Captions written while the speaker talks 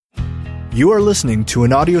You are listening to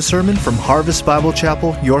an audio sermon from Harvest Bible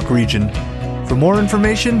Chapel, York Region. For more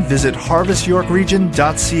information, visit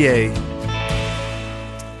harvestyorkregion.ca.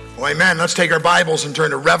 Well, amen. Let's take our Bibles and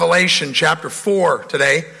turn to Revelation chapter 4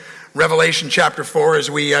 today. Revelation chapter 4 as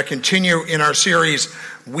we continue in our series,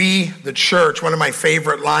 We the Church. One of my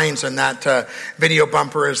favorite lines in that video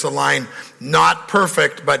bumper is the line, not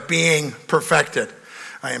perfect, but being perfected.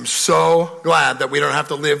 I am so glad that we don't have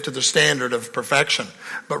to live to the standard of perfection,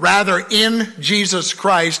 but rather in Jesus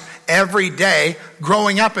Christ every day,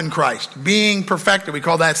 growing up in Christ, being perfected. We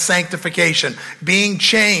call that sanctification, being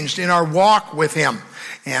changed in our walk with Him.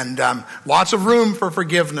 And lots of room for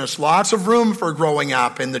forgiveness, lots of room for growing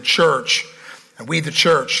up in the church, and we the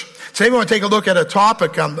church. Today we want to take a look at a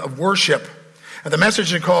topic of worship. And the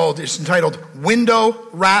message is entitled, Window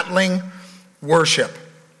Rattling Worship.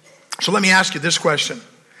 So let me ask you this question.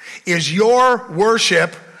 Is your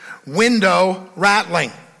worship window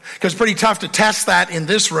rattling? Because it's pretty tough to test that in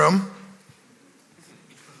this room.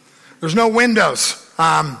 There's no windows.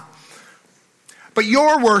 But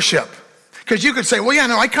your worship, because you could say, well, yeah,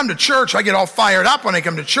 no, I come to church. I get all fired up when I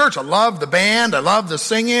come to church. I love the band. I love the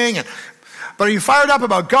singing. But are you fired up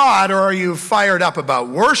about God, or are you fired up about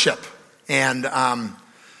worship? And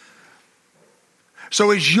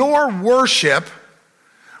so is your worship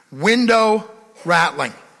window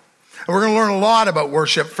rattling? And we're going to learn a lot about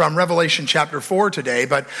worship from Revelation chapter 4 today.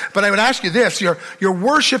 But I would ask you this, your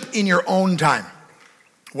worship in your own time,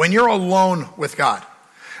 when you're alone with God,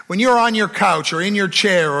 when you're on your couch or in your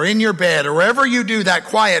chair or in your bed or wherever you do that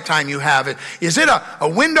quiet time you have, is it a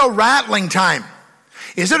window rattling time?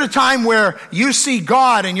 Is it a time where you see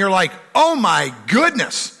God and you're like, oh my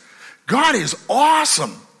goodness, God is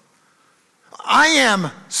awesome. I am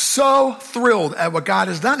so thrilled at what God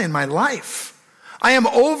has done in my life. I am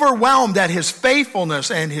overwhelmed at His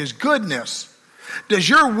faithfulness and His goodness. Does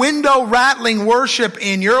your window rattling worship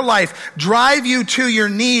in your life drive you to your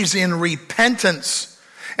knees in repentance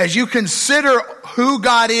as you consider who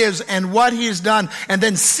God is and what He's done, and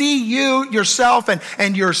then see you yourself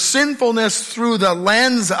and your sinfulness through the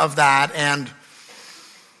lens of that? And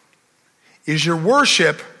is your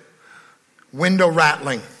worship window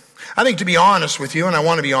rattling? I think, to be honest with you, and I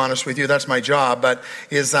want to be honest with you, that's my job, but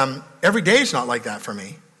every day is not like that for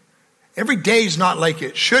me. Every day is not like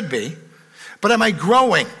it should be. But am I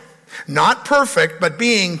growing? Not perfect, but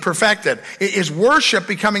being perfected. Is worship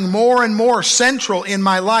becoming more and more central in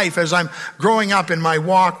my life as I'm growing up in my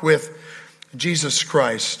walk with Jesus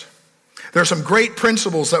Christ? There are some great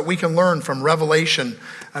principles that we can learn from Revelation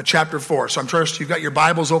chapter 4. So I'm sure you've got your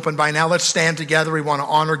Bibles open by now. Let's stand together. We want to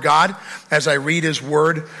honor God as I read His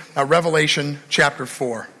Word. Revelation chapter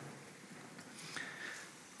 4.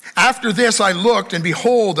 After this I looked, and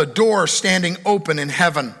behold, a door standing open in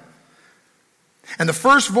heaven. And the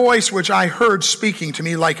first voice which I heard speaking to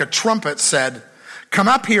me like a trumpet said, "Come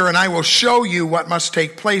up here, and I will show you what must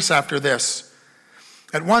take place after this."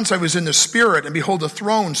 At once I was in the Spirit, and behold, a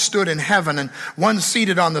throne stood in heaven, and one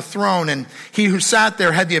seated on the throne, and he who sat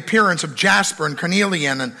there had the appearance of jasper and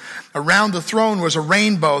carnelian, and around the throne was a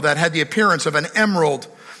rainbow that had the appearance of an emerald.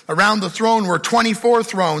 Around the throne were 24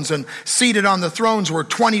 thrones, and seated on the thrones were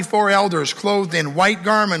 24 elders, clothed in white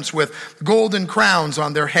garments with golden crowns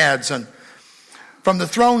on their heads. And from the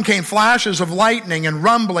throne came flashes of lightning and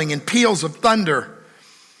rumbling and peals of thunder.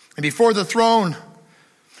 And before the throne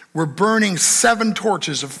were burning 7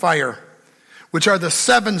 torches of fire, which are the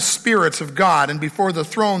 7 spirits of God. And before the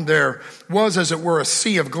throne there was, as it were, a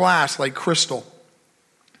sea of glass like crystal.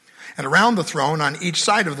 And around the throne, on each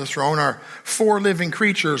side of the throne, are 4 living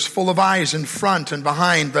creatures full of eyes in front and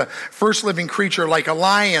behind. The first living creature like a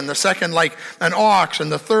lion, the second like an ox,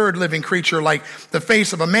 and the third living creature like the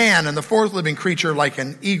face of a man, and the fourth living creature like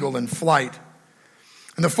an eagle in flight.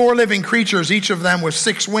 And the 4 living creatures, each of them with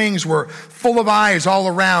 6 wings, were full of eyes all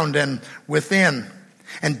around and within.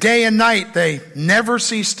 And day and night they never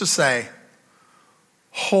ceased to say,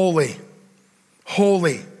 "Holy,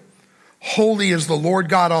 holy, holy is the Lord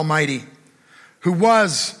God Almighty, who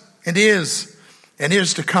was and is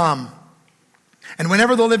to come." And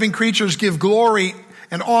whenever the living creatures give glory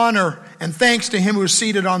and honor and thanks to Him who is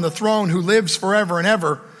seated on the throne, who lives forever and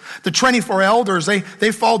ever, the 24 elders,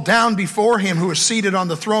 they fall down before Him who is seated on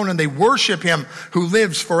the throne, and they worship Him who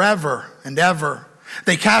lives forever and ever.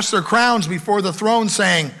 They cast their crowns before the throne,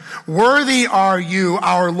 saying, "Worthy are you,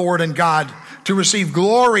 our Lord and God, to receive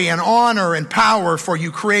glory and honor and power, for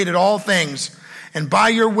you created all things, and by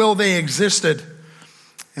your will they existed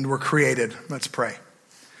and were created." Let's pray.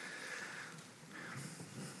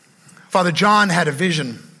 Father, John had a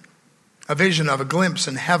vision of a glimpse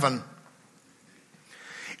in heaven.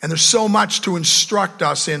 And there's so much to instruct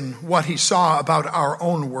us in what he saw about our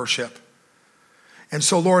own worship. And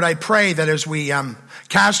so, Lord, I pray that as we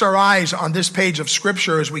cast our eyes on this page of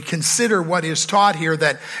Scripture, as we consider what is taught here,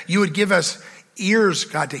 that you would give us ears,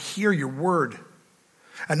 God, to hear your word.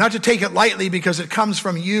 And not to take it lightly because it comes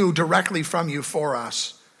from you, directly from you for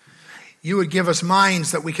us. You would give us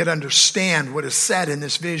minds that we could understand what is said in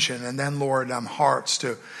this vision. And then, Lord, hearts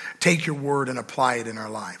to take your word and apply it in our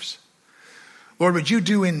lives. Lord, would you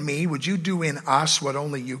do in me, would you do in us what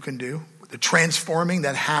only you can do? The transforming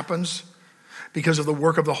that happens because of the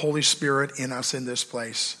work of the Holy Spirit in us in this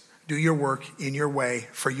place. Do your work in your way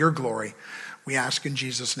for your glory. We ask in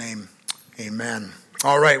Jesus' name, amen.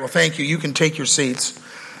 All right, well, thank you. You can take your seats.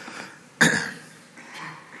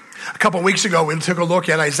 A couple of weeks ago, we took a look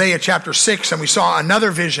at Isaiah chapter 6, and we saw another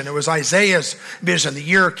vision. It was Isaiah's vision. The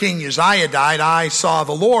year King Uzziah died, I saw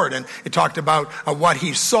the Lord. And it talked about what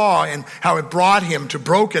he saw and how it brought him to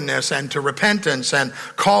brokenness and to repentance and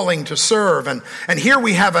calling to serve. And here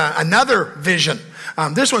we have another vision.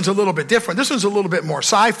 This one's a little bit different. This one's a little bit more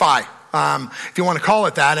sci-fi, if you want to call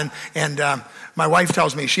it that. And my wife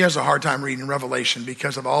tells me she has a hard time reading Revelation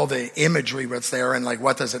because of all the imagery that's there and like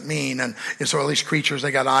what does it mean. And so all these creatures, they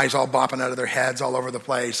got eyes all bopping out of their heads all over the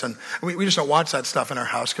place. And we just don't watch that stuff in our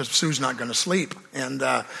house because Sue's not going to sleep. And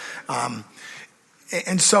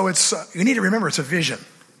so it's, you need to remember it's a vision.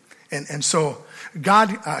 And so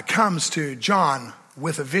God comes to John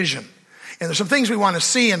with a vision. And there's some things we want to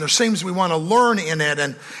see and there's things we want to learn in it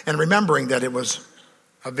and remembering that it was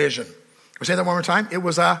a vision. Can we say that one more time? It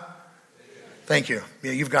was a Thank you.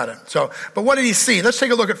 Yeah, you've got it. So, but what did he see? Let's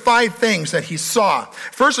take a look at 5 things that he saw.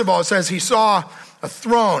 First of all, it says he saw a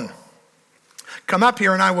throne. Come up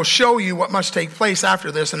here and I will show you what must take place after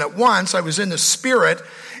this. And at once I was in the Spirit,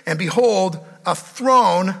 and behold, a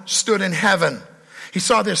throne stood in heaven. He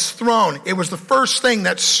saw this throne. It was the first thing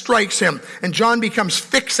that strikes him. And John becomes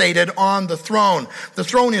fixated on the throne. The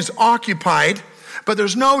throne is occupied. But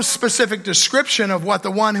there's no specific description of what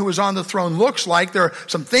the one who is on the throne looks like. There are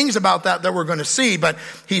some things about that we're going to see, but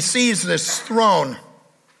he sees this throne.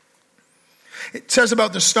 It says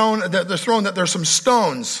about the throne that there's some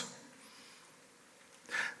stones.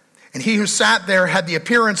 And he who sat there had the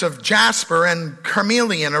appearance of jasper and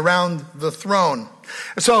carnelian around the throne.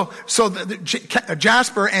 So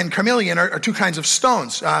jasper and carnelian are 2 kinds of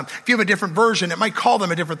stones. If you have a different version, it might call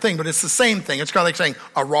them a different thing, but it's the same thing. It's kind of like saying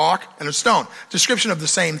a rock and a stone. Description of the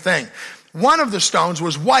same thing. One of the stones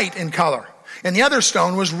was white in color, and the other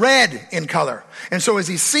stone was red in color. And so as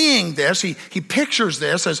he's seeing this, he pictures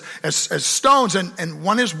this as stones, and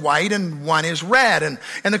one is white and one is red. And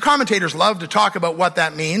the commentators love to talk about what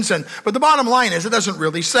that means. But the bottom line is it doesn't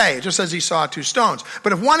really say. It just says he saw 2 stones.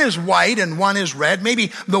 But if one is white and one is red,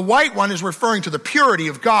 maybe the white one is referring to the purity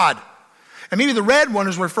of God. And maybe the red one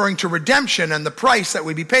is referring to redemption and the price that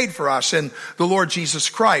would be paid for us in the Lord Jesus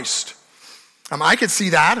Christ. I could see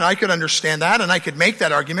that, and I could understand that, and I could make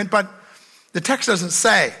that argument, but the text doesn't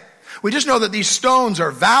say. We just know that these stones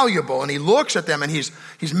are valuable, and he looks at them and he's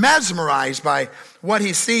mesmerized by what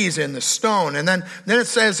he sees in the stone. And then it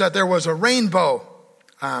says that there was a rainbow.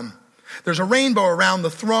 There's a rainbow around the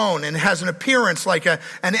throne, and it has an appearance like an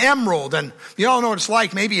emerald. And you all know what it's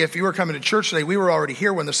like. Maybe if you were coming to church today, we were already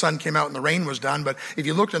here when the sun came out and the rain was done. But if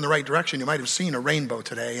you looked in the right direction, you might have seen a rainbow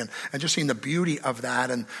today and just seen the beauty of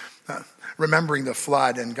that. And remembering the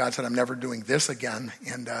flood, and God said, I'm never doing this again.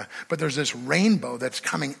 But there's this rainbow that's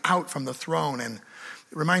coming out from the throne, and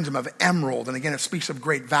it reminds him of emerald. And again, it speaks of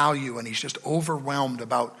great value, and he's just overwhelmed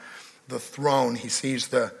about the throne. He sees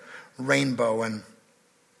the rainbow, and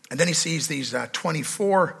then he sees these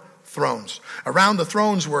 24 thrones. Around the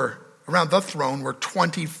throne were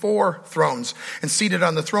 24 thrones, and seated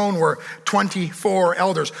on the throne were 24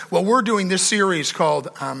 elders. Well, we're doing this series called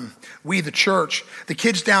We the Church. The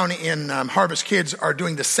kids down in Harvest Kids are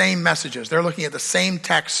doing the same messages. They're looking at the same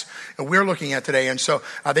texts that we're looking at today. And so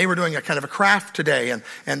they were doing a kind of a craft today, and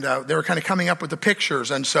they were kind of coming up with the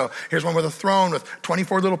pictures. And so here's one with a throne with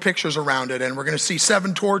 24 little pictures around it. And we're going to see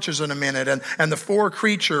 7 torches in a minute, and the 4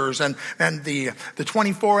 creatures, and the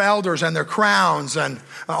 24 elders and their crowns, and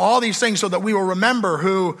all these things, so that we will remember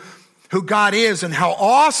who God is and how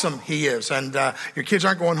awesome he is. And your kids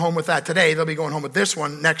aren't going home with that today. They'll be going home with this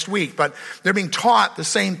one next week. But they're being taught the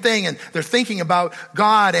same thing, and they're thinking about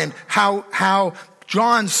God and how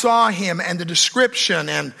John saw him and the description.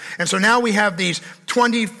 And so now we have these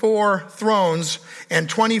 24 thrones and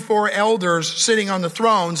 24 elders sitting on the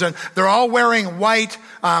thrones, and they're all wearing white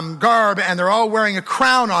garb, and they're all wearing a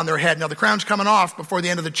crown on their head. Now the crown's coming off before the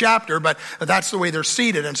end of the chapter, but that's the way they're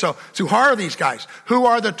seated. And so who are these guys? Who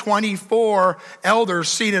are the 24 elders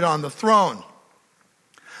seated on the throne?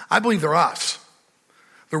 I believe they're us.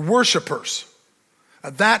 They're worshipers.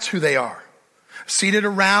 That's who they are. Seated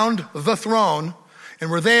around the throne,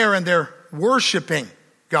 and we're there and they're worshiping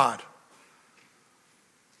God.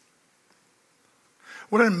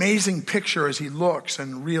 What an amazing picture as he looks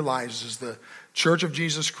and realizes the Church of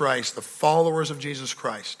Jesus Christ, the followers of Jesus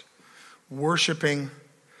Christ, worshiping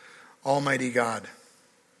Almighty God.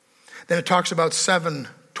 Then it talks about 7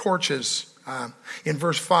 torches in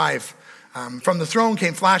verse 5. From the throne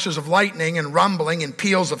came flashes of lightning and rumbling and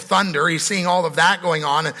peals of thunder. He's seeing all of that going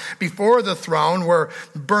on. And before the throne were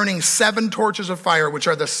burning 7 torches of fire, which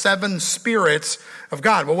are the 7 spirits of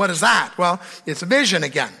God. Well, what is that? Well, it's a vision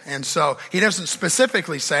again. And so he doesn't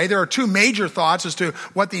specifically say. There are 2 major thoughts as to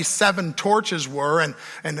what these 7 torches were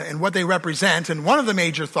and what they represent. And one of the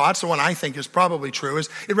major thoughts, the one I think is probably true, is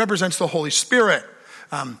it represents the Holy Spirit.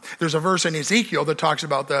 There's a verse in Ezekiel that talks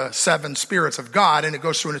about the 7 spirits of God, and it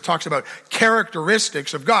goes through and it talks about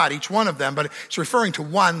characteristics of God, each one of them, but it's referring to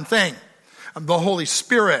one thing, the Holy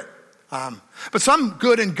Spirit. But some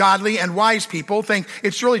good and godly and wise people think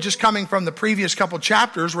it's really just coming from the previous couple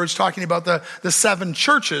chapters where it's talking about the 7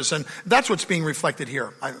 churches, and that's what's being reflected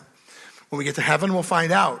here. When we get to heaven, we'll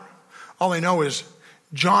find out. All I know is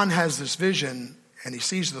John has this vision, and he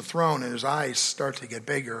sees the throne, and his eyes start to get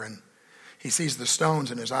bigger, and he sees the stones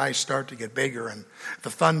and his eyes start to get bigger, and the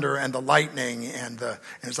thunder and the lightning and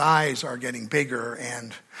his eyes are getting bigger,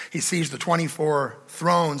 and he sees the 24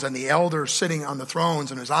 thrones and the elders sitting on the thrones,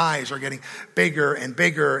 and his eyes are getting bigger and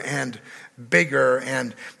bigger and bigger.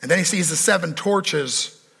 And then he sees the 7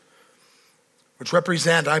 torches, which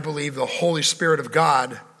represent, I believe, the Holy Spirit of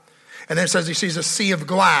God. And then it says he sees a sea of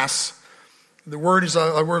glass. The word is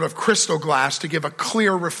a word of crystal glass to give a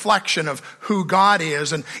clear reflection of who God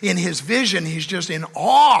is. And in his vision, he's just in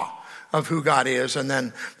awe of who God is. And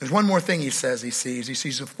then there's one more thing he says he sees. He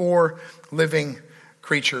sees the 4 living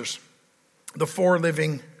creatures. The 4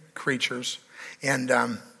 living creatures. And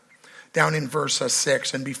down in verse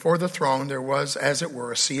 6, and before the throne there was, as it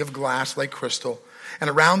were, a sea of glass like crystal. And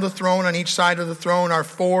around the throne, on each side of the throne, are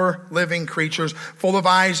 4 living creatures, full of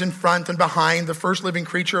eyes in front and behind. The first living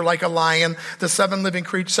creature like a lion, the second living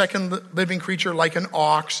creature like an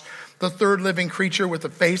ox, the third living creature with the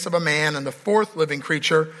face of a man, and the 4th living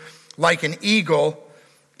creature like an eagle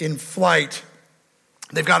in flight.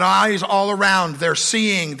 They've got eyes all around. They're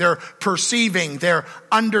seeing, they're perceiving, they're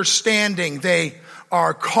understanding. They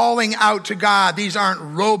are calling out to God. These aren't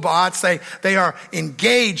robots. They are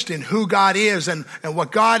engaged in who God is and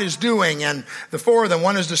what God is doing. And the 4 of them,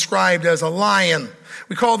 one is described as a lion.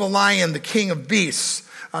 We call the lion the king of beasts.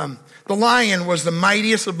 The lion was the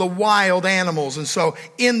mightiest of the wild animals. And so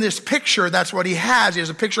in this picture, that's what he has. He has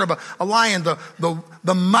a picture of a lion,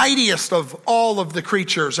 the mightiest of all of the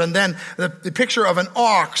creatures. And then the picture of an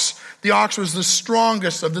ox. The ox was the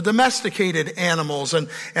strongest of the domesticated animals. And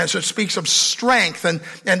so it speaks of strength. And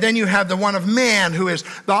then you have the one of man, who is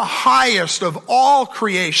the highest of all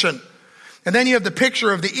creation. And then you have the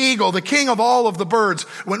picture of the eagle, the king of all of the birds.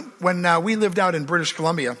 When we lived out in British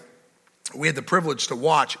Columbia, we had the privilege to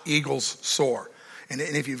watch eagles soar. And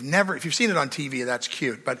if you've seen it on TV, that's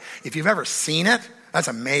cute. But if you've ever seen it, that's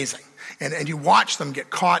amazing. And you watch them get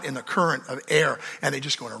caught in the current of air, and they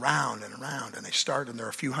just going around and around, and they start and they're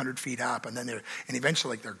a few hundred feet up, and then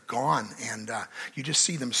eventually they're gone, and you just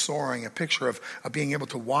see them soaring. A picture of being able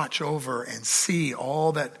to watch over and see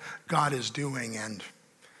all that God is doing. And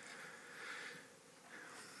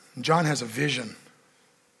John has a vision.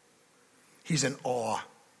 He's in awe.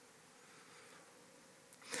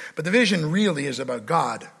 But the vision really is about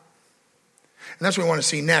God. And that's what we want to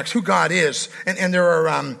see next, who God is. And there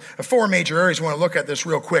are 4 major areas we want to look at this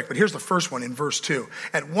real quick. But here's the first one in verse 2.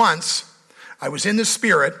 At once I was in the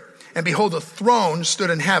Spirit, and behold, a throne stood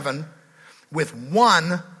in heaven with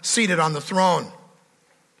one seated on the throne.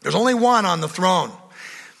 There's only one on the throne.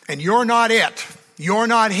 And you're not it. You're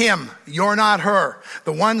not him. You're not her.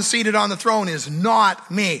 The one seated on the throne is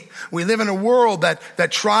not me. We live in a world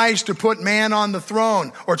that tries to put man on the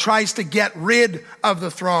throne or tries to get rid of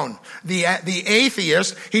the throne. The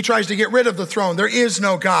atheist, he tries to get rid of the throne. There is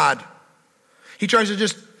no God. He tries to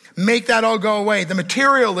just make that all go away. The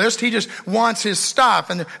materialist, he just wants his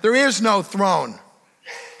stuff, and there is no throne.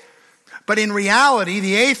 But in reality,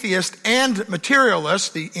 the atheist and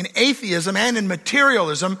materialist, in atheism and in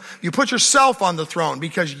materialism, you put yourself on the throne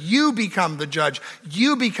because you become the judge,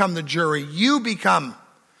 you become the jury,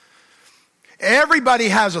 everybody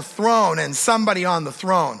has a throne and somebody on the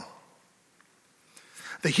throne.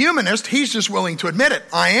 The humanist, he's just willing to admit it.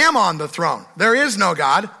 I am on the throne. There is no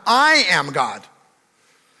God. I am God.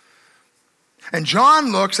 And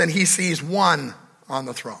John looks and he sees one on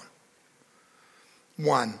the throne.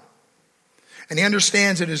 one. And he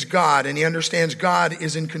understands it is God, and he understands God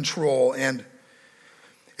is in control. And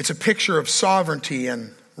it's a picture of sovereignty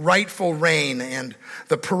and rightful reign and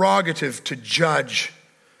the prerogative to judge.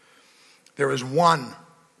 There is one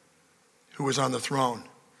who is on the throne.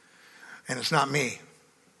 And it's not me.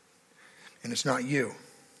 And it's not you.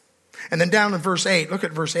 And then down in verse 8, look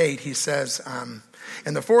at verse 8. He says,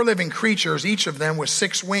 and the four living creatures, each of them with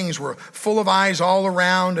 6 wings, were full of eyes all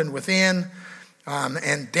around and within.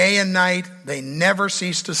 And day and night, they never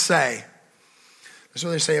cease to say, this is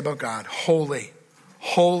what they say about God, holy,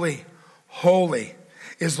 holy, holy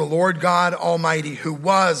is the Lord God Almighty, who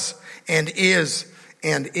was and is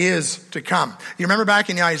to come. You remember back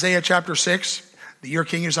in Isaiah chapter 6, the year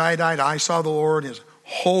King Uzziah died, I saw the Lord is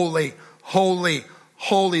holy, holy,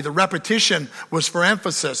 holy. The repetition was for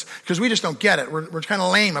emphasis, because we just don't get it. We're kind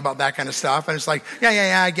of lame about that kind of stuff. And it's like,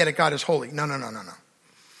 yeah, I get it. God is holy. No.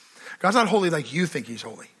 God's not holy like you think he's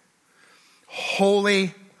holy.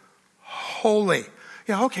 Holy, holy.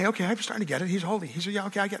 Yeah, okay, I'm starting to get it. He's holy. Yeah,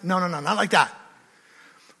 okay, I get it. No, not like that.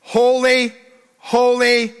 Holy,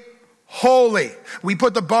 holy, holy. We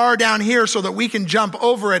put the bar down here so that we can jump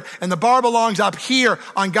over it, and the bar belongs up here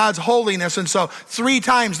on God's holiness. And so 3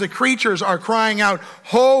 times the creatures are crying out,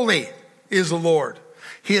 holy is the Lord.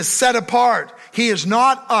 He is set apart. He is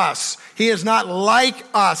not us. He is not like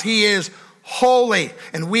us. He is holy.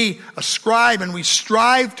 And we ascribe and we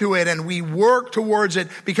strive to it and we work towards it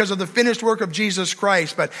because of the finished work of Jesus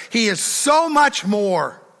Christ. But he is so much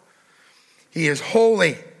more. He is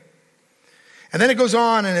holy. And then it goes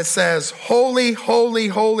on and it says, holy, holy,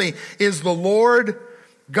 holy is the Lord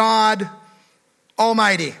God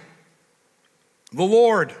Almighty. The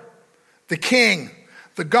Lord, the King,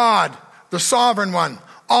 the God, the Sovereign One,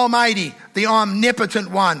 Almighty, the Omnipotent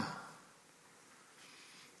One.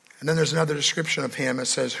 And then there's another description of him. It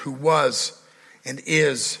says, who was and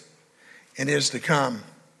is to come.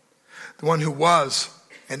 The one who was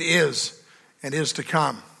and is to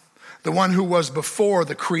come. The one who was before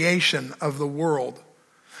the creation of the world.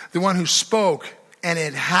 The one who spoke and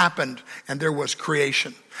it happened and there was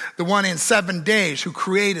creation. The one in 7 days who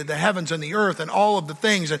created the heavens and the earth and all of the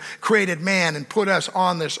things and created man and put us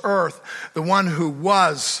on this earth. The one who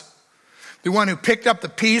was. The one who picked up the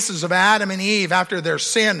pieces of Adam and Eve after their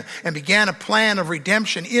sin and began a plan of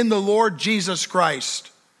redemption in the Lord Jesus Christ.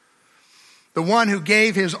 The one who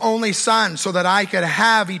gave his only son so that I could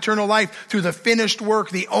have eternal life through the finished work,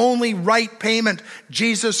 the only right payment,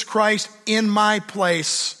 Jesus Christ in my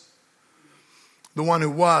place. The one who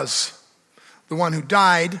was, the one who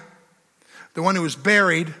died, the one who was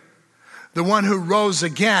buried, the one who rose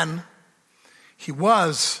again. He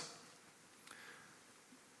was.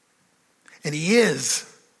 And he is.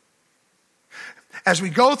 As we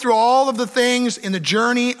go through all of the things in the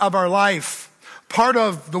journey of our life, part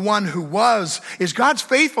of the one who was is God's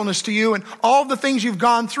faithfulness to you and all the things you've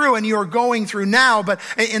gone through and you're going through now, but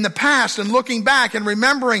in the past and looking back and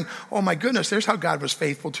remembering, oh my goodness, there's how God was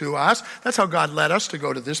faithful to us. That's how God led us to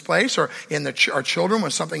go to this place, or in our children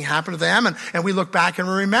when something happened to them. And we look back and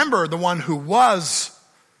remember the one who was,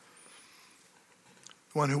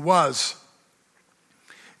 the one who was,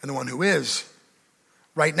 and the one who is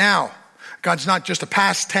right now. God's not just a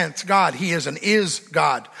past tense God. He is an is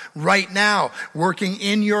God right now, working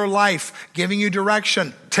in your life, giving you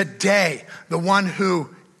direction today. The one who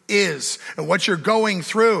is. And what you're going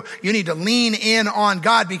through, you need to lean in on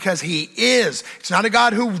God because he is. It's not a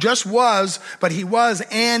God who just was, but he was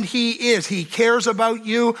and he is. He cares about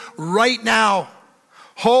you right now.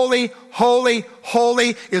 Holy, holy,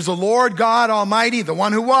 holy is the Lord God Almighty, the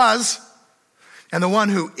one who was and the one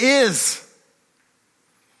who is.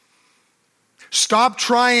 Stop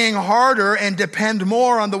trying harder and depend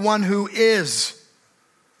more on the one who is.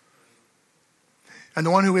 And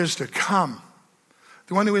the one who is to come.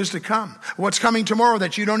 The one who is to come. What's coming tomorrow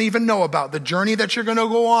that you don't even know about. The journey that you're going to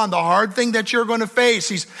go on. The hard thing that you're going to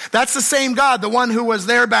face. That's the same God. The one who was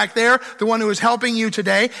there back there. The one who is helping you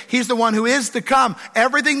today. He's the one who is to come.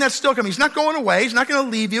 Everything that's still coming. He's not going away. He's not going to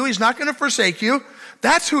leave you. He's not going to forsake you.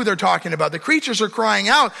 That's who they're talking about. The creatures are crying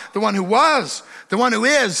out, the one who was, the one who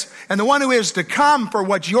is, and the one who is to come for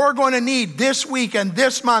what you're going to need this week and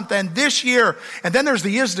this month and this year. And then there's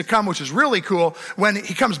the is to come, which is really cool, when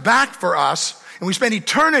he comes back for us and we spend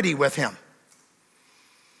eternity with him.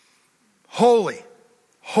 Holy,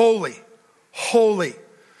 holy, holy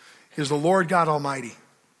is the Lord God Almighty,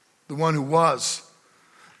 the one who was,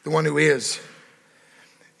 the one who is,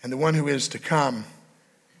 and the one who is to come.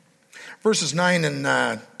 Verses 9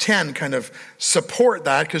 and 10 kind of support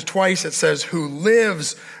that, because twice it says, who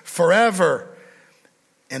lives forever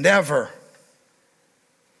and ever.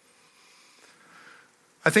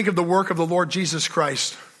 I think of the work of the Lord Jesus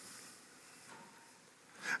Christ,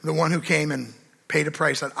 the one who came and paid a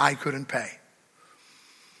price that I couldn't pay.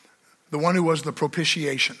 The one who was the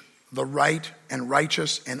propitiation, the right and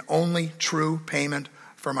righteous and only true payment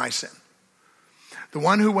for my sin. The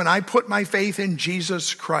one who, when I put my faith in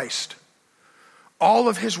Jesus Christ, all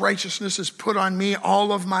of his righteousness is put on me,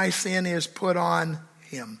 all of my sin is put on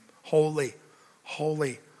him. Holy,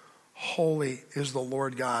 holy, holy is the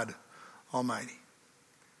Lord God Almighty.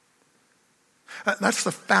 That's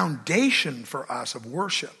the foundation for us of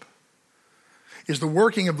worship, is the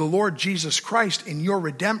working of the Lord Jesus Christ in your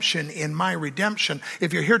redemption, in my redemption.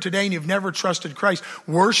 If you're here today and you've never trusted Christ,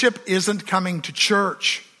 worship isn't coming to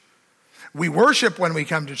church. We worship when we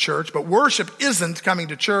come to church, but worship isn't coming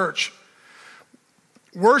to church.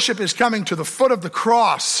 Worship is coming to the foot of the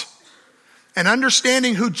cross and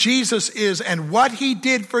understanding who Jesus is and what he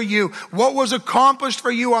did for you, what was accomplished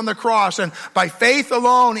for you on the cross. And by faith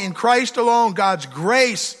alone, in Christ alone, God's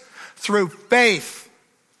grace through faith.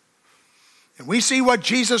 And we see what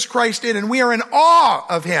Jesus Christ did, and we are in awe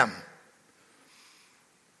of him.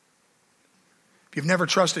 If you've never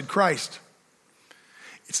trusted Christ,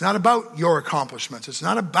 it's not about your accomplishments. It's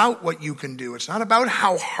not about what you can do. It's not about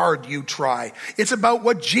how hard you try. It's about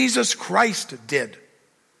what Jesus Christ did.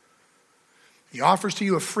 He offers to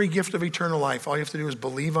you a free gift of eternal life. All you have to do is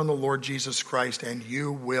believe on the Lord Jesus Christ and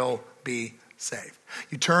you will be saved.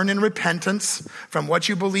 You turn in repentance from what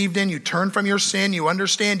you believed in. You turn from your sin. You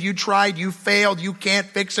understand you tried, you failed, you can't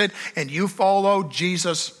fix it, and you follow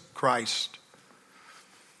Jesus Christ.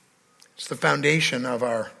 It's the foundation of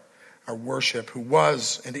our worship, who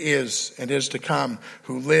was and is to come,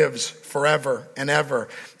 who lives forever and ever.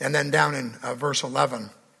 And then down in verse 11,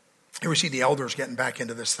 here we see the elders getting back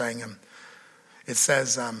into this thing. And it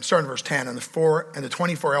says, starting in verse 10, and the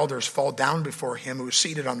 24 elders fall down before him who is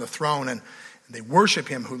seated on the throne, and they worship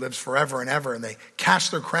him who lives forever and ever. And they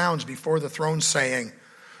cast their crowns before the throne, saying,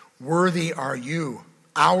 worthy are you,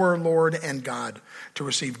 our Lord and God, to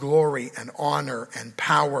receive glory and honor and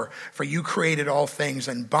power. For you created all things,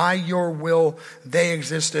 and by your will they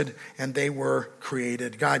existed and they were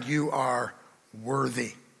created. God, you are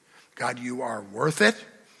worthy. God, you are worth it,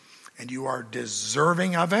 and you are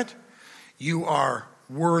deserving of it. You are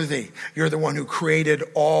worthy. You're the one who created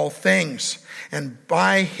all things, and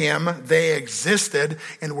by him they existed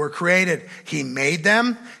and were created. He made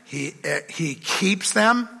them. He keeps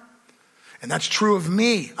them. And that's true of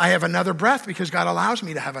me. I have another breath because God allows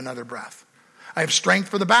me to have another breath. I have strength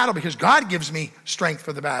for the battle because God gives me strength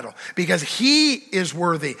for the battle, because he is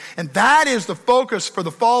worthy. And that is the focus for the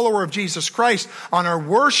follower of Jesus Christ on our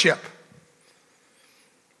worship.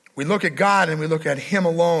 We look at God and we look at him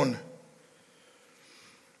alone.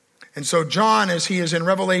 And so John, as he is in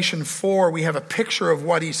Revelation 4, we have a picture of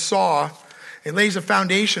what he saw. It lays a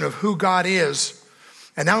foundation of who God is.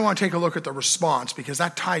 And now I want to take a look at the response, because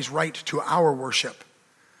that ties right to our worship.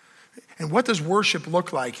 And what does worship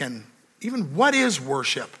look like? And even what is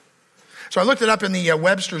worship? So I looked it up in the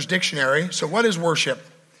Webster's dictionary. So what is worship?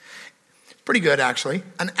 It's pretty good, actually.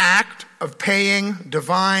 An act of paying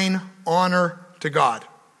divine honor to God.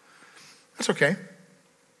 That's okay.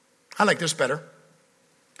 I like this better.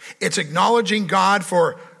 It's acknowledging God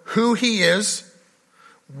for who he is,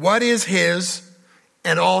 what is his,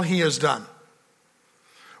 and all he has done.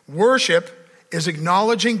 Worship is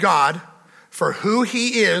acknowledging God for who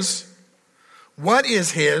he is, what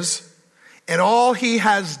is his, and all he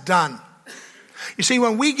has done. You see,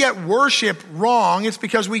 when we get worship wrong, it's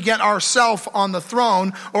because we get ourselves on the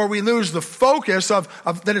throne, or we lose the focus of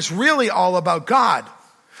that it's really all about God.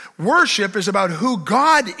 Worship is about who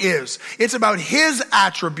God is. It's about his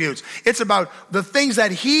attributes. It's about the things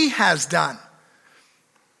that he has done.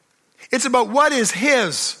 It's about what is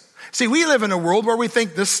his. See, we live in a world where we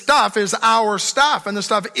think this stuff is our stuff, and the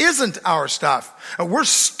stuff isn't our stuff. We're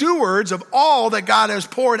stewards of all that God has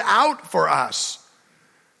poured out for us.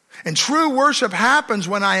 And true worship happens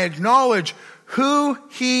when I acknowledge who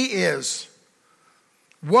he is,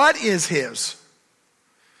 what is his,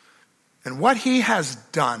 and what he has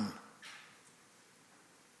done.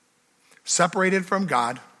 Separated from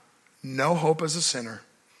God, no hope as a sinner,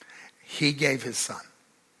 he gave his son.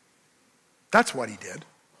 That's what he did.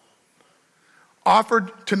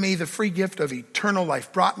 Offered to me the free gift of eternal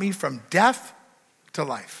life, brought me from death to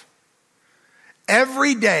life.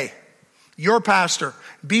 Every day, your pastor,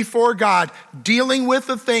 before God, dealing with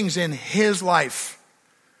the things in his life,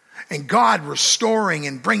 and God restoring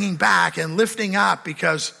and bringing back and lifting up,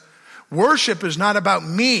 because worship is not about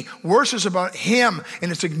me. Worship is about him,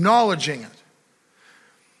 and it's acknowledging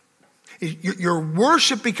it. Your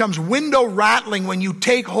worship becomes window rattling when you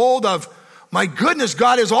take hold of my goodness,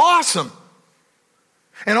 God is awesome.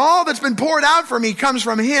 And all that's been poured out for me comes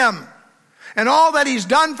from him. And all that he's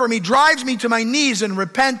done for me drives me to my knees in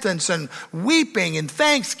repentance and weeping and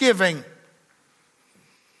thanksgiving.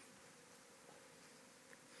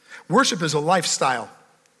 Worship is a lifestyle.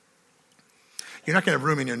 You're not going to have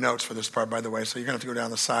room in your notes for this part, by the way, so you're going to have to go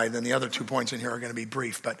down the side. Then the other 2 points in here are going to be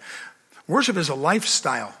brief. But worship is a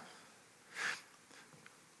lifestyle.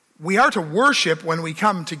 We are to worship when we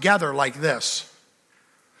come together like this.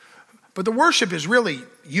 But the worship is really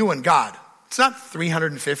you and God. It's not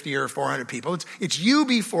 350 or 400 people. It's you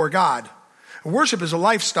before God. Worship is a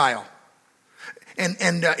lifestyle.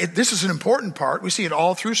 And this is an important part. We see it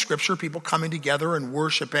all through Scripture, people coming together and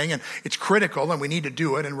worshiping, and it's critical, and we need to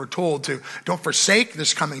do it, and we're told to don't forsake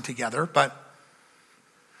this coming together, but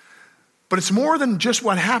it's more than just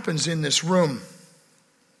what happens in this room.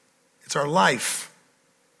 It's our life.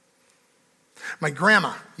 My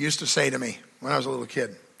grandma used to say to me when I was a little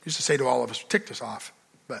kid, used to say to all of us, ticked us off,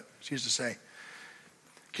 but she used to say,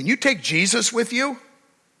 "Can you take Jesus with you?"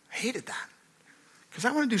 I hated that because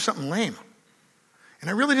I want to do something lame. And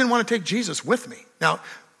I really didn't want to take Jesus with me. Now,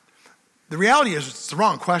 the reality is it's the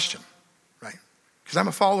wrong question, right? Because I'm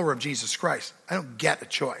a follower of Jesus Christ. I don't get a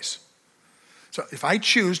choice. So if I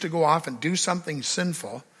choose to go off and do something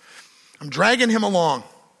sinful, I'm dragging him along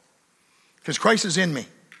because Christ is in me.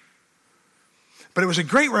 But it was a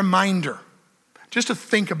great reminder just to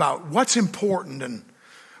think about what's important and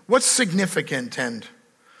what's significant and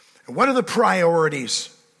what are the priorities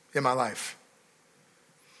in my life.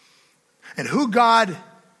 And who God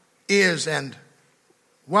is and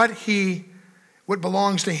what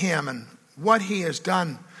belongs to him and what he has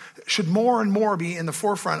done should more and more be in the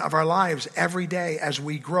forefront of our lives every day as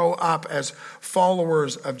we grow up as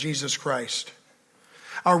followers of Jesus Christ.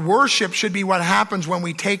 Our worship should be what happens when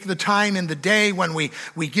we take the time in the day, when we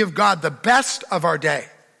give God the best of our day.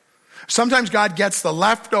 Sometimes God gets the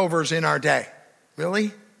leftovers in our day.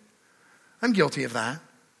 Really? I'm guilty of that.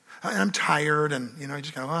 I'm tired and, I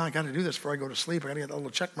just go, I got to do this before I go to sleep. I got to get a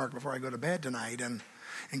little check mark before I go to bed tonight. And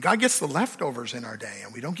God gets the leftovers in our day,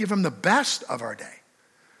 and we don't give him the best of our day.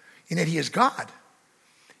 And yet he is God.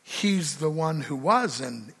 He's the one who was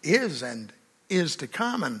and is to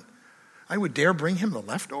come, and I would dare bring him the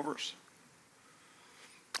leftovers?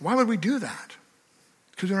 Why would we do that?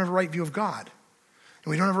 Because we don't have a right view of God,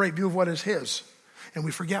 and we don't have a right view of what is his, and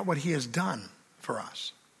we forget what he has done for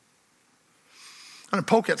us. I'm going to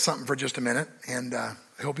poke at something for just a minute, and I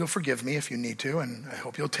hope you'll forgive me if you need to, and I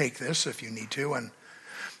hope you'll take this if you need to.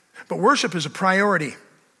 But worship is a priority.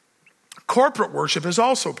 Corporate worship is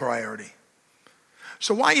also a priority.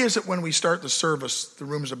 So why is it when we start the service, the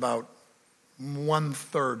room's about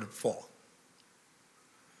 1/3 full?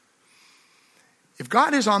 If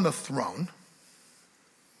God is on the throne,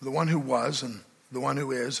 the one who was and the one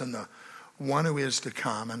who is and the one who is to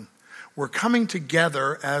come, and we're coming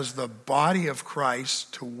together as the body of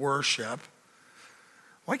Christ to worship,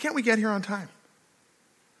 why can't we get here on time?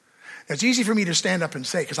 It's easy for me to stand up and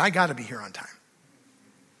say, because I got to be here on time.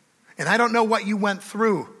 And I don't know what you went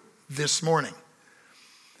through this morning,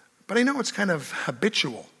 but I know it's kind of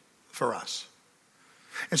habitual for us.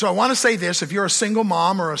 And so I want to say this: if you're a single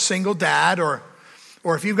mom or a single dad, or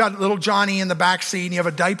if you've got little Johnny in the back seat and you have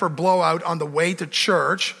a diaper blowout on the way to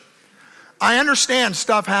church, I understand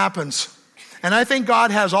stuff happens. And I think God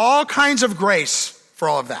has all kinds of grace for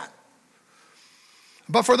all of that.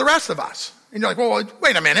 But for the rest of us, and you're like, well,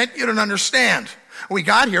 wait a minute, you don't understand. We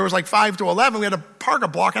got here, it was like 5 to 11, we had to park a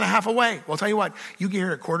block and a half away. Well, I'll tell you what, you get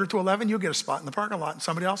here at 11:15, you'll get a spot in the parking lot and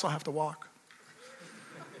somebody else will have to walk.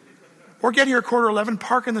 Or get here at 11:15,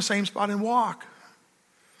 park in the same spot and walk.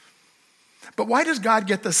 But why does God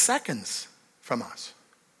get the seconds from us?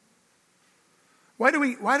 Why do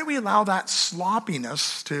we allow that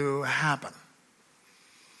sloppiness to happen?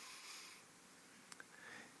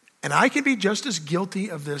 And I can be just as guilty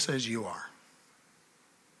of this as you are.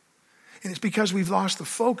 And it's because we've lost the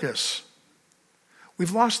focus.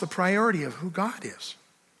 We've lost the priority of who God is.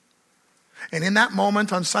 And in that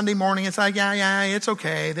moment on Sunday morning, it's like, yeah, it's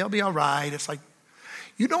okay. They'll be all right. It's like,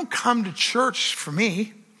 you don't come to church for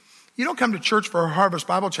me. You don't come to church for Harvest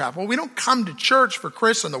Bible Chapel. We don't come to church for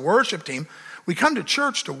Chris and the worship team. We come to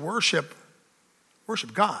church to worship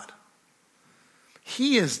God.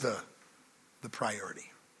 He is the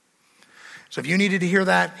priority. So if you needed to hear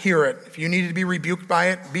that, hear it. If you needed to be rebuked by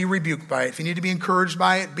it, be rebuked by it. If you need to be encouraged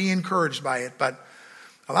by it, be encouraged by it. But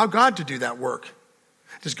allow God to do that work.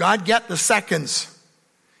 Does God get the seconds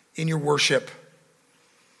in your worship?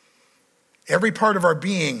 Every part of our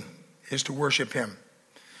being is to worship him.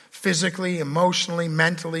 Physically, emotionally,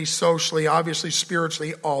 mentally, socially, obviously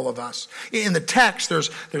spiritually, all of us. In the text,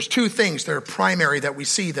 there's two things that are primary that we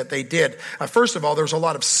see that they did. First of all, there's a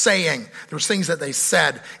lot of saying. There's things that they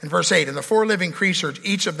said. In verse 8, and the 4 living creatures,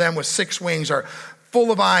 each of them with 6 wings, are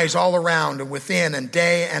full of eyes all around and within, and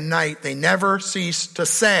day and night they never cease to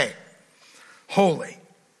say, holy,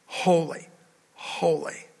 holy,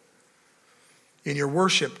 holy. In your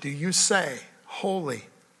worship, do you say, holy,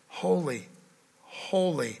 holy,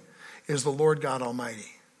 holy is the Lord God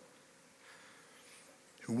Almighty,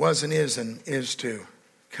 who was and is to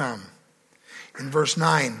come. In verse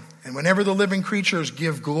 9, and whenever the living creatures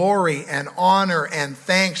give glory and honor and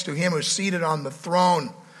thanks to him who is seated on the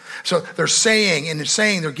throne. So they're saying, and it's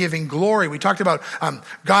saying they're giving glory. We talked about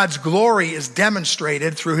God's glory is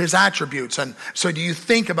demonstrated through his attributes. And so do you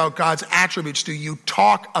think about God's attributes? Do you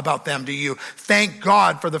talk about them? Do you thank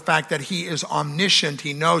God for the fact that he is omniscient?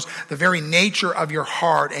 He knows the very nature of your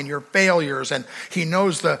heart and your failures. And he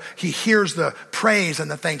hears the praise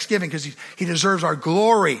and the thanksgiving because he deserves our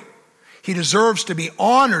glory. He deserves to be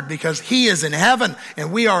honored because he is in heaven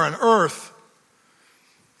and we are on earth.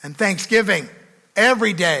 And thanksgiving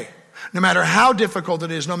every day, no matter how difficult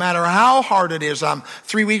it is, no matter how hard it is.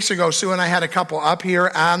 3 weeks ago, Sue and I had a couple up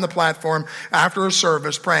here on the platform after a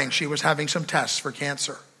service praying. She was having some tests for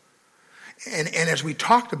cancer. And as we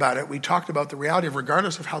talked about it, we talked about the reality of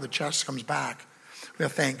regardless of how the test comes back, we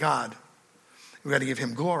have to thank God. We've got to give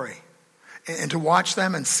him glory. And to watch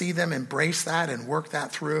them and see them embrace that and work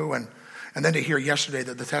that through. And then to hear yesterday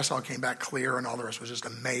that the test all came back clear and all the rest was just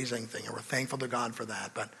an amazing thing. And we're thankful to God for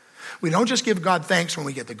that. But we don't just give God thanks when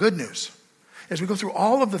we get the good news. As we go through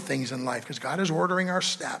all of the things in life, because God is ordering our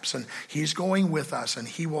steps and he's going with us and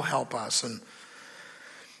he will help us. And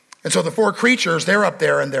so the 4 creatures, they're up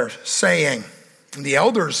there and they're saying, and the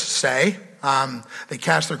elders say, they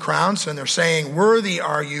cast their crowns and they're saying, worthy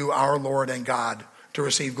are you, our Lord and God, to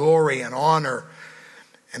receive glory and honor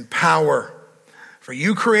and power. For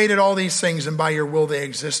you created all these things and by your will they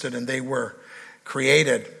existed and they were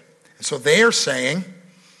created. And so they are saying,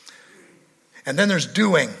 and then there's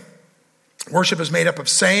doing. Worship is made up of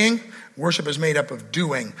saying. Worship is made up of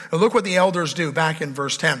doing. Now look what the elders do back in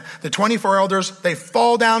verse 10. The 24 elders, they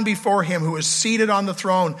fall down before him who is seated on the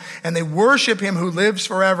throne, and they worship him who lives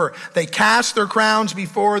forever. They cast their crowns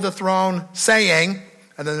before the throne, saying,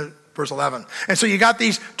 and then verse 11. And so you got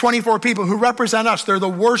these 24 people who represent us. They're the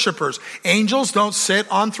worshipers. Angels don't sit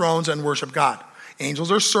on thrones and worship God.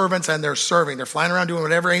 Angels are servants and they're serving. They're flying around doing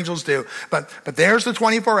whatever angels do. But there's the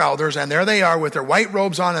 24 elders and there they are with their white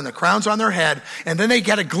robes on and the crowns on their head. And then they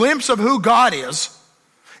get a glimpse of who God is.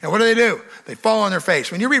 And what do? They fall on their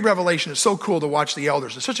face. When you read Revelation, it's so cool to watch the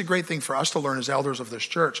elders. It's such a great thing for us to learn as elders of this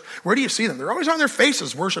church. Where do you see them? They're always on their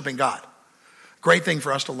faces worshiping God. Great thing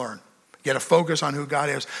for us to learn. Get a focus on who God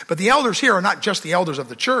is. But the elders here are not just the elders of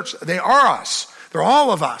the church. They are us. They're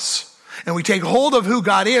all of us. And we take hold of who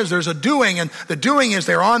God is. There's a doing, and the doing is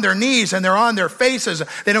they're on their knees and they're on their faces.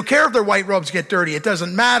 They don't care if their white robes get dirty. It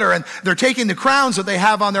doesn't matter. And they're taking the crowns that they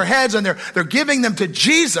have on their heads and they're giving them to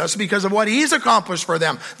Jesus because of what he's accomplished for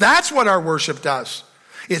them. That's what our worship does.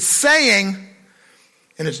 It's saying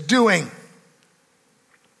and it's doing.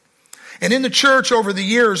 And in the church over the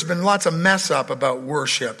years, there's been lots of mess up about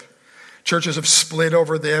worship. Churches have split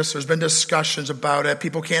over this. There's been discussions about it.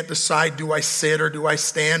 People can't decide, do I sit or do I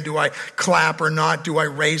stand? Do I clap or not? Do I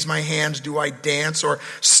raise my hands? Do I dance or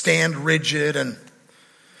stand rigid? And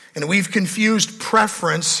we've confused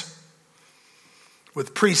preference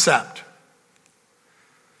with precept.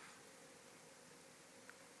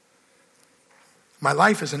 My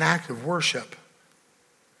life is an act of worship.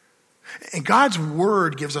 And God's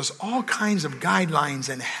word gives us all kinds of guidelines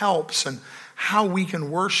and helps and how we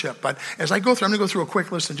can worship. But as I go through, I'm going to go through a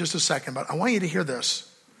quick list in just a second, but I want you to hear this.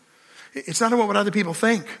 It's not about what other people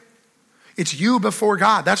think. It's you before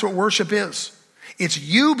God. That's what worship is. It's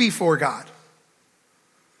you before God.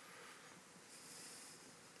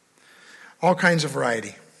 All kinds of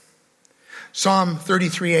variety. Psalm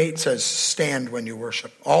 33:8 says, stand when you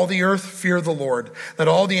worship. All the earth fear the Lord. Let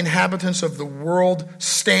all the inhabitants of the world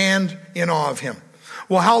stand in awe of him.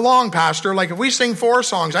 Well, how long, Pastor? Like if we sing 4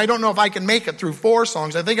 songs, I don't know if I can make it through 4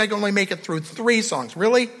 songs. I think I can only make it through 3 songs.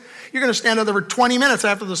 Really? You're going to stand there for 20 minutes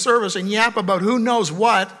after the service and yap about who knows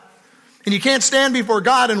what. And you can't stand before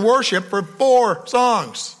God and worship for 4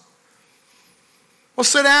 songs. Well,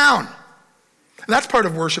 sit down. That's part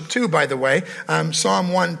of worship too, by the way.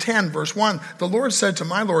 Psalm 110, verse 1. The Lord said to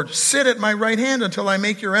my Lord, sit at my right hand until I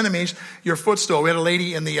make your enemies your footstool. We had a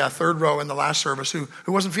lady in the third row in the last service who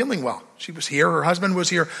wasn't feeling well. She was here. Her husband was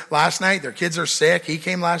here last night. Their kids are sick. He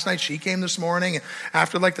came last night. She came this morning. And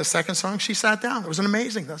after like the second song, she sat down. It was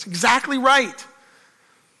amazing. That's exactly right.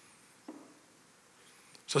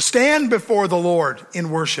 So stand before the Lord in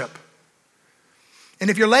worship. And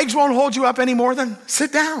if your legs won't hold you up anymore, then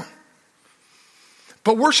sit down.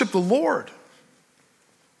 But worship the Lord.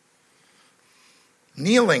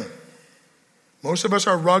 Kneeling. Most of us,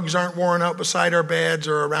 our rugs aren't worn out beside our beds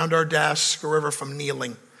or around our desks or wherever from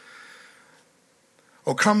kneeling.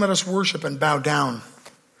 Oh, come, let us worship and bow down.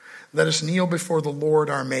 Let us kneel before the Lord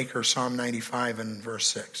our Maker, Psalm 95 and verse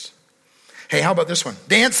 6. Hey, how about this one?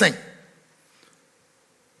 Dancing.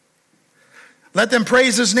 Let them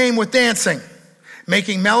praise his name with dancing,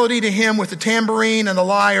 making melody to him with the tambourine and the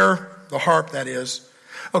lyre, the harp that is.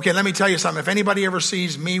 Okay, let me tell you something. If anybody ever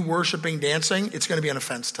sees me worshiping dancing, it's going to be an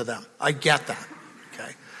offense to them. I get that,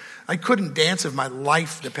 okay? I couldn't dance if my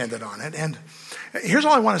life depended on it. And here's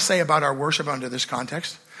all I want to say about our worship under this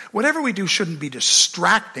context. Whatever we do shouldn't be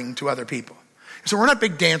distracting to other people. So we're not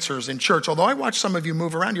big dancers in church, although I watch some of you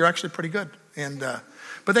move around. You're actually pretty good.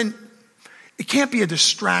 But then it can't be a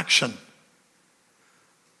distraction.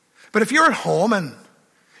 But if you're at home and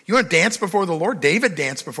you want to dance before the Lord, David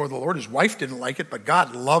danced before the Lord. His wife didn't like it, but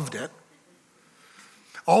God loved it.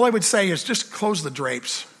 All I would say is just close the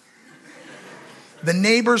drapes. The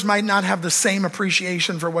neighbors might not have the same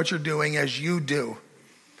appreciation for what you're doing as you do.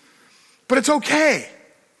 But it's okay.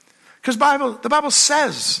 Because the Bible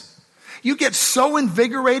says you get so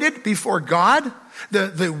invigorated before God,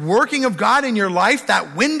 the working of God in your life,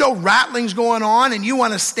 that window rattling's going on and you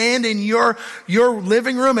want to stand in your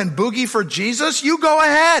living room and boogie for Jesus, you go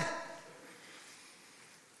ahead.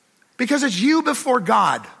 Because it's you before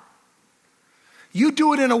God. You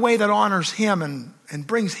do it in a way that honors him and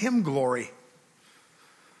brings him glory.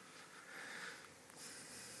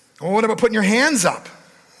 Well, what about putting your hands up?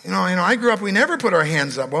 You know, I grew up, we never put our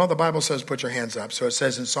hands up. Well, the Bible says put your hands up. So it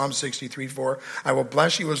says in Psalm 63:4, I will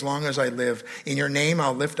bless you as long as I live. In your name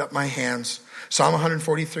I'll lift up my hands. Psalm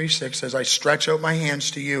 143:6 says, I stretch out my hands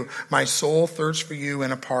to you. My soul thirsts for you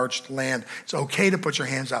in a parched land. It's okay to put your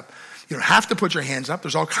hands up. You don't have to put your hands up.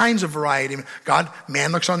 There's all kinds of variety.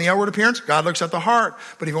 Man looks on the outward appearance. God looks at the heart.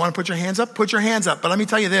 But if you want to put your hands up, put your hands up. But let me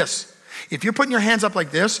tell you this. If you're putting your hands up like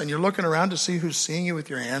this and you're looking around to see who's seeing you with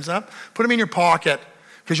your hands up, put them in your pocket.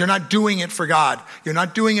 Because you're not doing it for God. You're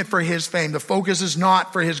not doing it for his fame. The focus is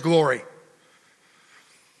not for his glory.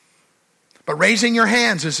 But raising your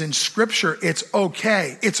hands is in Scripture. It's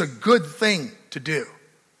okay. It's a good thing to do.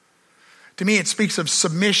 To me, it speaks of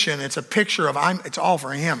submission. It's a picture of it's all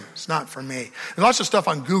for him. It's not for me. There's lots of stuff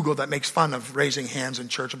on Google that makes fun of raising hands in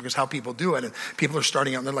church because how people do it. And people are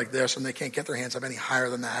starting out and they're like this and they can't get their hands up any higher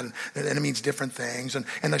than that. And it means different things. And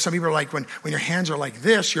like some people are like, when your hands are like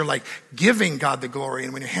this, you're like giving God the glory.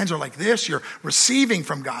 And when your hands are like this, you're receiving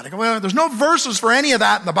from God. I go, well, there's no verses for any of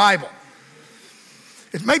that in the Bible.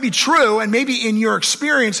 It may be true, and maybe in your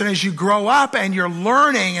experience and as you grow up and you're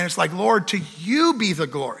learning, and it's like, Lord, to you be the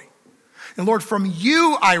glory. And Lord, from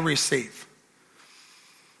you I receive.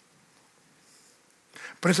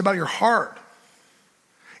 But it's about your heart.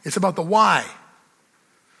 It's about the why.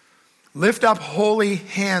 Lift up holy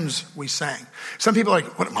hands, we sang. Some people are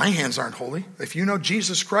like, what? My hands aren't holy. If you know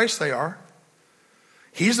Jesus Christ, they are.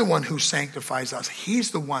 He's the one who sanctifies us.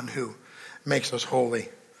 He's the one who makes us holy.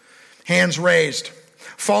 Hands raised,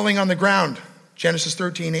 falling on the ground. Genesis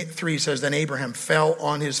 13:3 says, then Abraham fell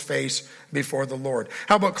on his face before the Lord.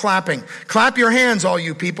 How about clapping? Clap your hands, all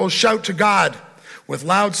you people. Shout to God with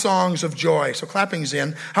loud songs of joy. So clapping's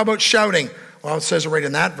in. How about shouting? Well, it says it right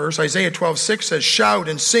in that verse. Isaiah 12:6 says, shout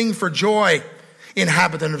and sing for joy,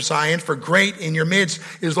 inhabitant of Zion, for great in your midst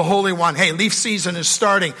is the Holy One. Hey, leaf season is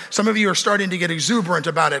starting. Some of you are starting to get exuberant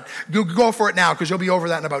about it. Go for it now because you'll be over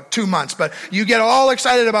that in about 2 months. But you get all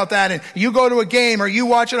excited about that and you go to a game or you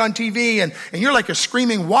watch it on TV and you're like a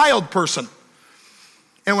screaming wild person.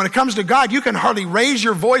 And when it comes to God, you can hardly raise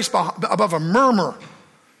your voice above a murmur.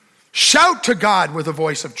 Shout to God with a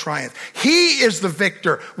voice of triumph. He is the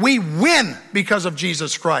victor. We win because of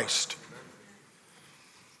Jesus Christ.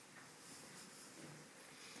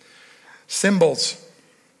 Cymbals.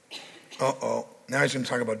 Now he's going to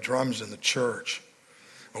talk about drums in the church.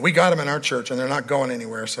 Well, we got them in our church and they're not going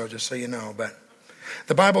anywhere, so just so you know. But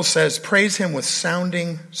the Bible says, praise him with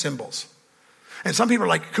sounding cymbals. And some people are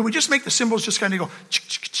like, could we just make the cymbals just kind of go,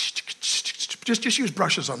 just use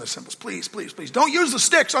brushes on the cymbals. Please, please, please. Don't use the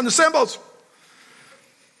sticks on the cymbals.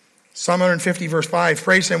 Psalm 150 verse 5,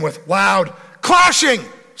 praise him with loud clashing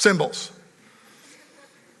cymbals.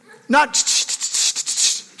 Not,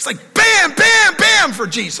 it's like bam, bam, bam for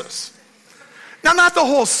Jesus. Now, not the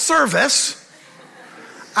whole service.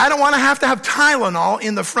 I don't want to have Tylenol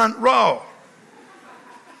in the front row.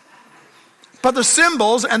 But the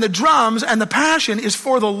cymbals and the drums and the passion is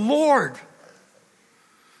for the Lord.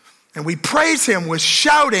 And we praise him with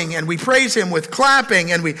shouting, and we praise him with clapping,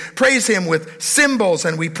 and we praise him with cymbals,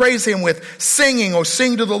 and we praise him with singing. Oh,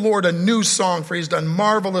 sing to the Lord a new song, for he's done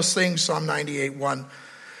marvelous things, Psalm 98:1.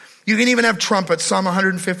 You can even have trumpets, Psalm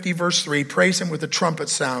 150, verse 3. Praise him with the trumpet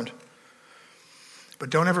sound. But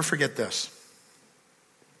don't ever forget this.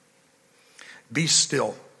 Be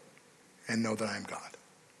still and know that I am God.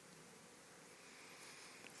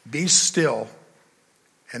 Be still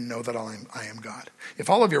and know that I am God. If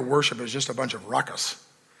all of your worship is just a bunch of ruckus,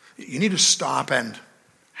 you need to stop and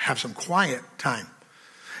have some quiet time.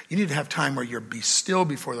 You need to have time where you're be still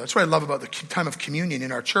before the Lord. That's what I love about the time of communion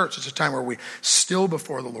in our church. It's a time where we still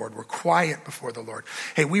before the Lord. We're quiet before the Lord.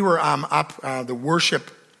 Hey, we were the worship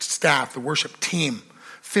staff, the worship team,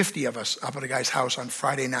 50 of us up at a guy's house on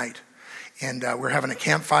Friday night. And we're having a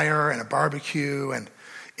campfire and a barbecue, and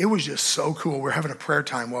it was just so cool. We're having a prayer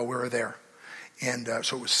time while we were there. And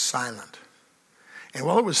so it was silent. And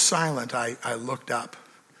while it was silent, I looked up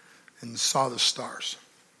and saw the stars.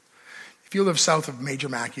 If you live south of Major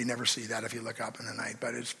Mac, you never see that if you look up in the night.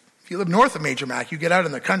 But if you live north of Major Mac, you get out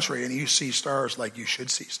in the country and you see stars like you should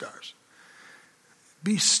see stars.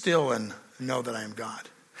 Be still and know that I am God.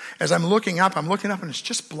 As I'm looking up and it's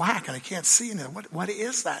just black and I can't see anything. What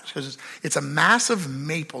is that? Because it's a massive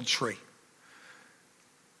maple tree.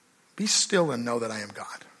 Be still and know that I am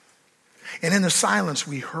God. And in the silence,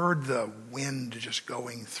 we heard the wind just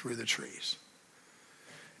going through the trees.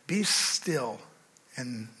 Be still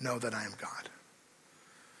and know that I am God.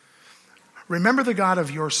 Remember the God of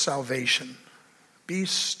your salvation. Be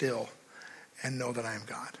still and know that I am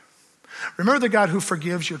God. Remember the God who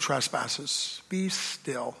forgives your trespasses. Be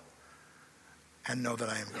still and know that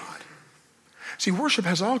I am God. See, worship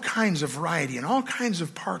has all kinds of variety and all kinds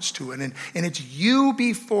of parts to it. And it's you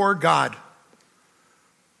before God.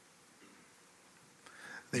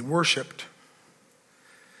 They worshiped.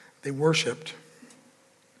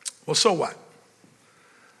 Well, so what?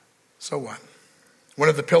 So what? One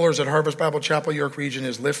of the pillars at Harvest Bible Chapel, York Region,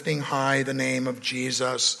 is lifting high the name of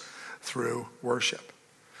Jesus through worship.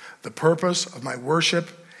 The purpose of my worship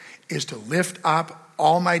is to lift up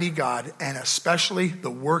Almighty God, and especially the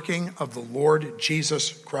working of the Lord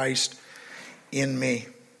Jesus Christ in me.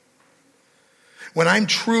 When I'm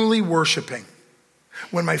truly worshiping,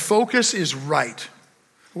 when my focus is right,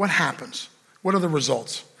 what happens? What are the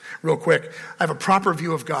results? Real quick, I have a proper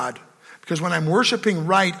view of God, because when I'm worshiping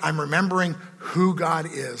right, I'm remembering who God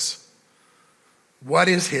is, what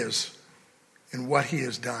is his, and what he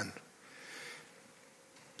has done.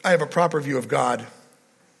 I have a proper view of God.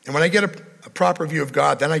 And when I get a proper view of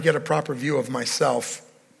God, then I get a proper view of myself.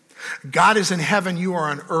 God is in heaven, you are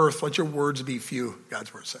on earth. Let your words be few,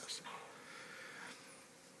 God's word says.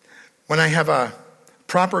 When I have a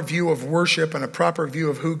proper view of worship and a proper view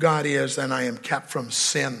of who God is, then I am kept from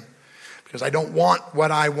sin. Because I don't want what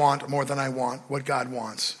I want more than I want what God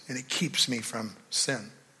wants. And it keeps me from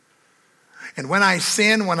sin. And when I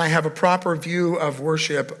sin, when I have a proper view of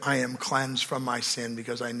worship, I am cleansed from my sin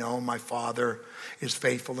because I know my Father is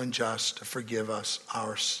faithful and just to forgive us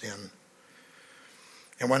our sin.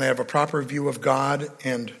 And when I have a proper view of God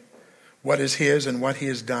and what is his and what he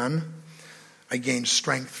has done, I gain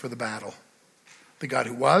strength for the battle. The God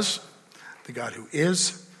who was, the God who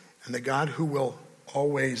is, and the God who will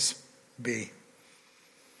always be.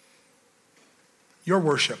 Your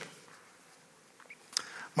worship.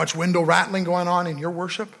 Much window rattling going on in your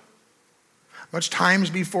worship? Much times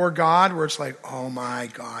before God where it's like, oh my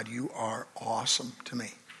God, you are awesome to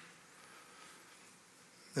me.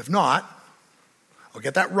 If not, I'll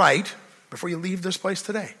get that right before you leave this place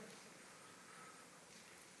today.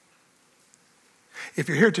 If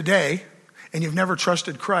you're here today and you've never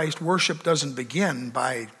trusted Christ, worship doesn't begin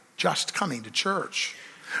by just coming to church.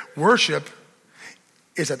 Worship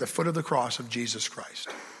is at the foot of the cross of Jesus Christ.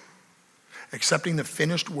 Accepting the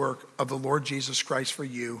finished work of the Lord Jesus Christ for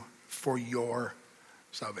you, for your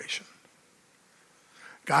salvation.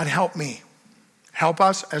 God, help me. Help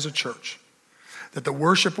us as a church that the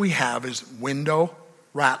worship we have is window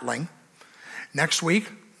rattling. Next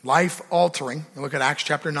week, life altering. We look at Acts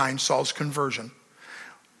chapter 9, Saul's conversion.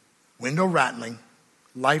 Window rattling,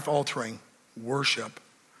 life altering worship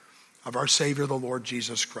of our Savior, the Lord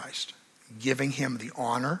Jesus Christ. Giving him the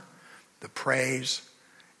honor, the praise,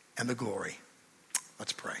 and the glory.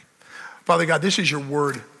 Let's pray. Father God, this is your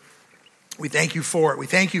word. We thank you for it. We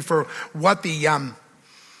thank you for what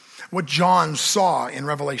John saw in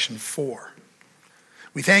Revelation 4.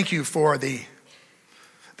 We thank you for the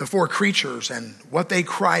four creatures and what they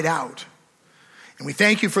cried out. And we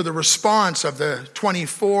thank you for the response of the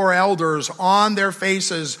 24 elders on their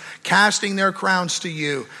faces, casting their crowns to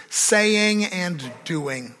you, saying and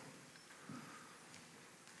doing.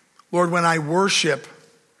 Lord, when I worship,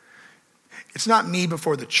 it's not me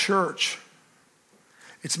before the church.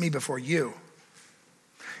 It's me before you.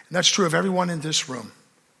 And that's true of everyone in this room.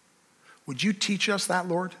 Would you teach us that,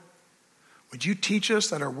 Lord? Would you teach us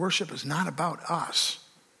that our worship is not about us?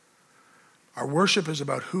 Our worship is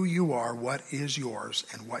about who you are, what is yours,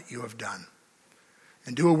 and what you have done.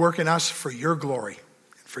 And do a work in us for your glory,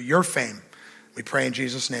 for your fame. We pray in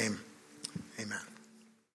Jesus' name.